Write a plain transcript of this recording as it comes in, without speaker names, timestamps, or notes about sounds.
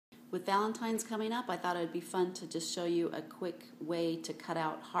With Valentine's coming up, I thought it would be fun to just show you a quick way to cut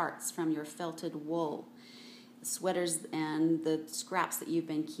out hearts from your felted wool sweaters and the scraps that you've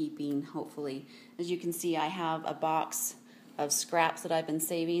been keeping, hopefully. As you can see, I have a box of scraps that I've been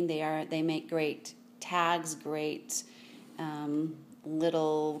saving. They make great tags, great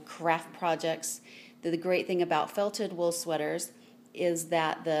little craft projects. The great thing about felted wool sweaters is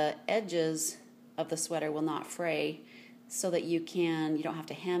that the edges of the sweater will not fray, so that you don't have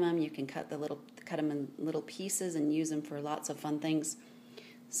to hem them. You can cut them in little pieces and use them for lots of fun things.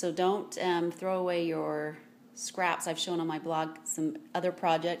 So don't throw away your scraps. I've shown on my blog some other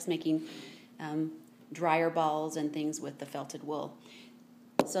projects making dryer balls and things with the felted wool.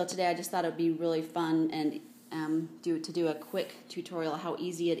 So today I just thought it would be really fun and do a quick tutorial how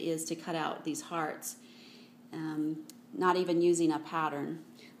easy it is to cut out these hearts, not even using a pattern.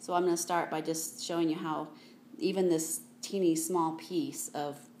 So I'm going to start by just showing you how even this teeny small piece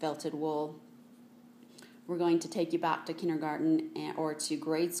of felted wool, we're going to take you back to kindergarten or to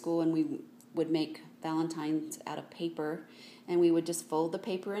grade school, and we would make Valentines out of paper, and we would just fold the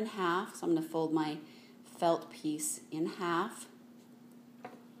paper in half. So I'm going to fold my felt piece in half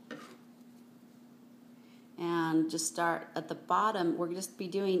and just start at the bottom. We're just be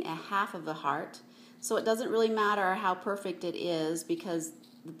doing a half of a heart, so it doesn't really matter how perfect it is because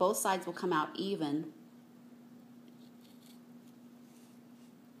both sides will come out even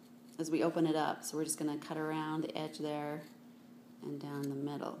as we open it up. So we're just going to cut around the edge there and down the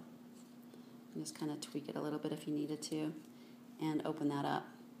middle. And just kind of tweak it a little bit if you needed to, and open that up.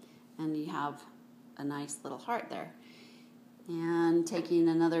 And you have a nice little heart there. And taking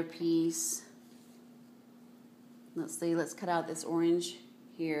another piece, let's cut out this orange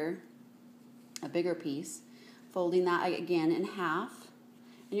here, a bigger piece, folding that again in half.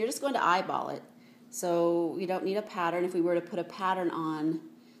 And you're just going to eyeball it. So you don't need a pattern. If we were to put a pattern on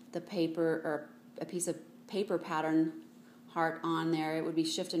the paper, or a piece of paper pattern heart on there, it would be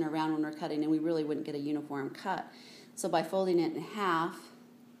shifting around when we're cutting, and we really wouldn't get a uniform cut. So by folding it in half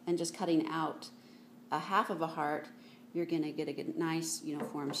and just cutting out a half of a heart, you're going to get a nice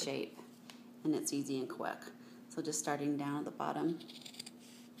uniform shape, and it's easy and quick. So just starting down at the bottom,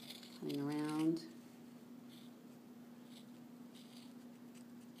 cutting around.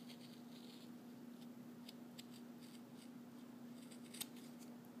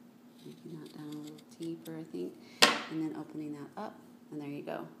 Making that down a little deeper, I think, and then opening that up, and there you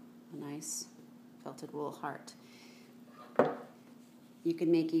go, a nice felted wool heart. You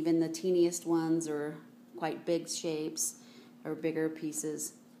can make even the teeniest ones or quite big shapes or bigger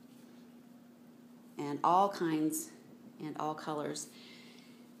pieces, and all kinds and all colors.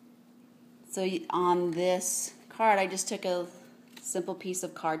 So on this card, I just took a simple piece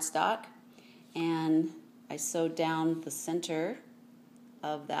of cardstock and I sewed down the center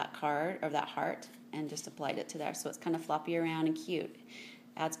of that card, or that heart, and just applied it to there. So it's kind of floppy around and cute.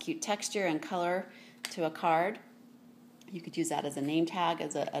 Adds cute texture and color to a card. You could use that as a name tag,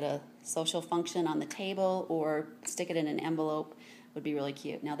 at a social function on the table, or stick it in an envelope. Would be really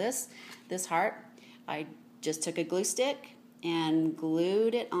cute. Now this heart, I just took a glue stick and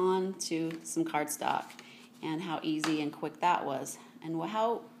glued it onto some cardstock, and how easy and quick that was, and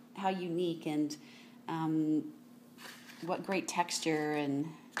how unique and what great texture, and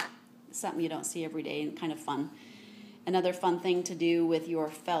something you don't see every day, and kind of fun. Another fun thing to do with your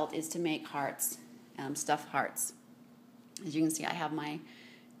felt is to make hearts, stuffed hearts. As you can see, I have my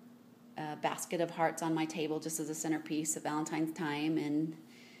basket of hearts on my table just as a centerpiece at Valentine's time, and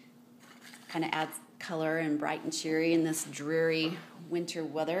kind of adds color and bright and cheery in this dreary winter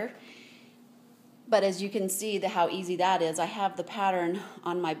weather. But as you can see how easy that is, I have the pattern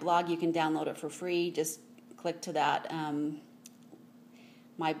on my blog. You can download it for free. Just click to that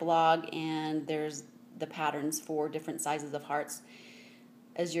my blog, and there's the patterns for different sizes of hearts.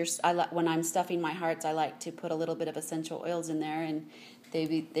 When I'm stuffing my hearts, I like to put a little bit of essential oils in there, and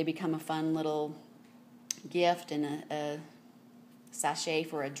they become a fun little gift in a sachet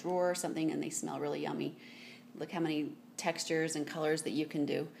for a drawer or something, and they smell really yummy. Look how many textures and colors that you can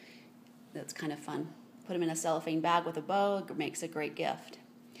do. That's kind of fun. Put them in a cellophane bag with a bow. It makes a great gift.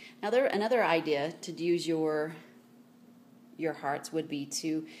 Now, another idea to use your hearts would be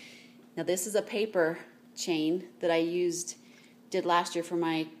now this is a paper chain that I did last year for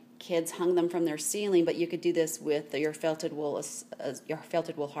my kids, hung them from their ceiling, but you could do this with your felted wool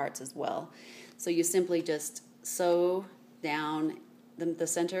hearts as well. So you simply just sew down the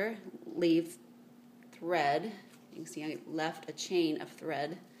center, leave thread. You can see I left a chain of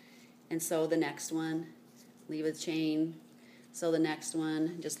thread, and sew the next one, leave a chain, sew the next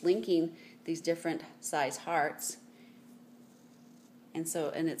one, just linking these different size hearts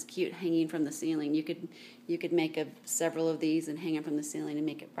And it's cute hanging from the ceiling. You could make several of these and hang them from the ceiling and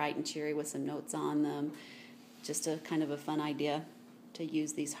make it bright and cheery with some notes on them. Just a kind of a fun idea to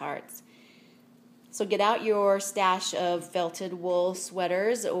use these hearts. So get out your stash of felted wool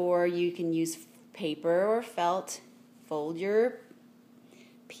sweaters, or you can use paper or felt. Fold your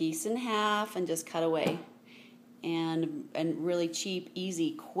piece in half and just cut away. And really cheap,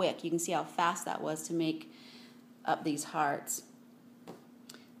 easy, quick. You can see how fast that was to make up these hearts.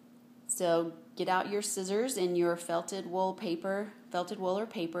 So get out your scissors and your felted wool or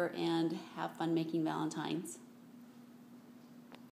paper, and have fun making Valentines.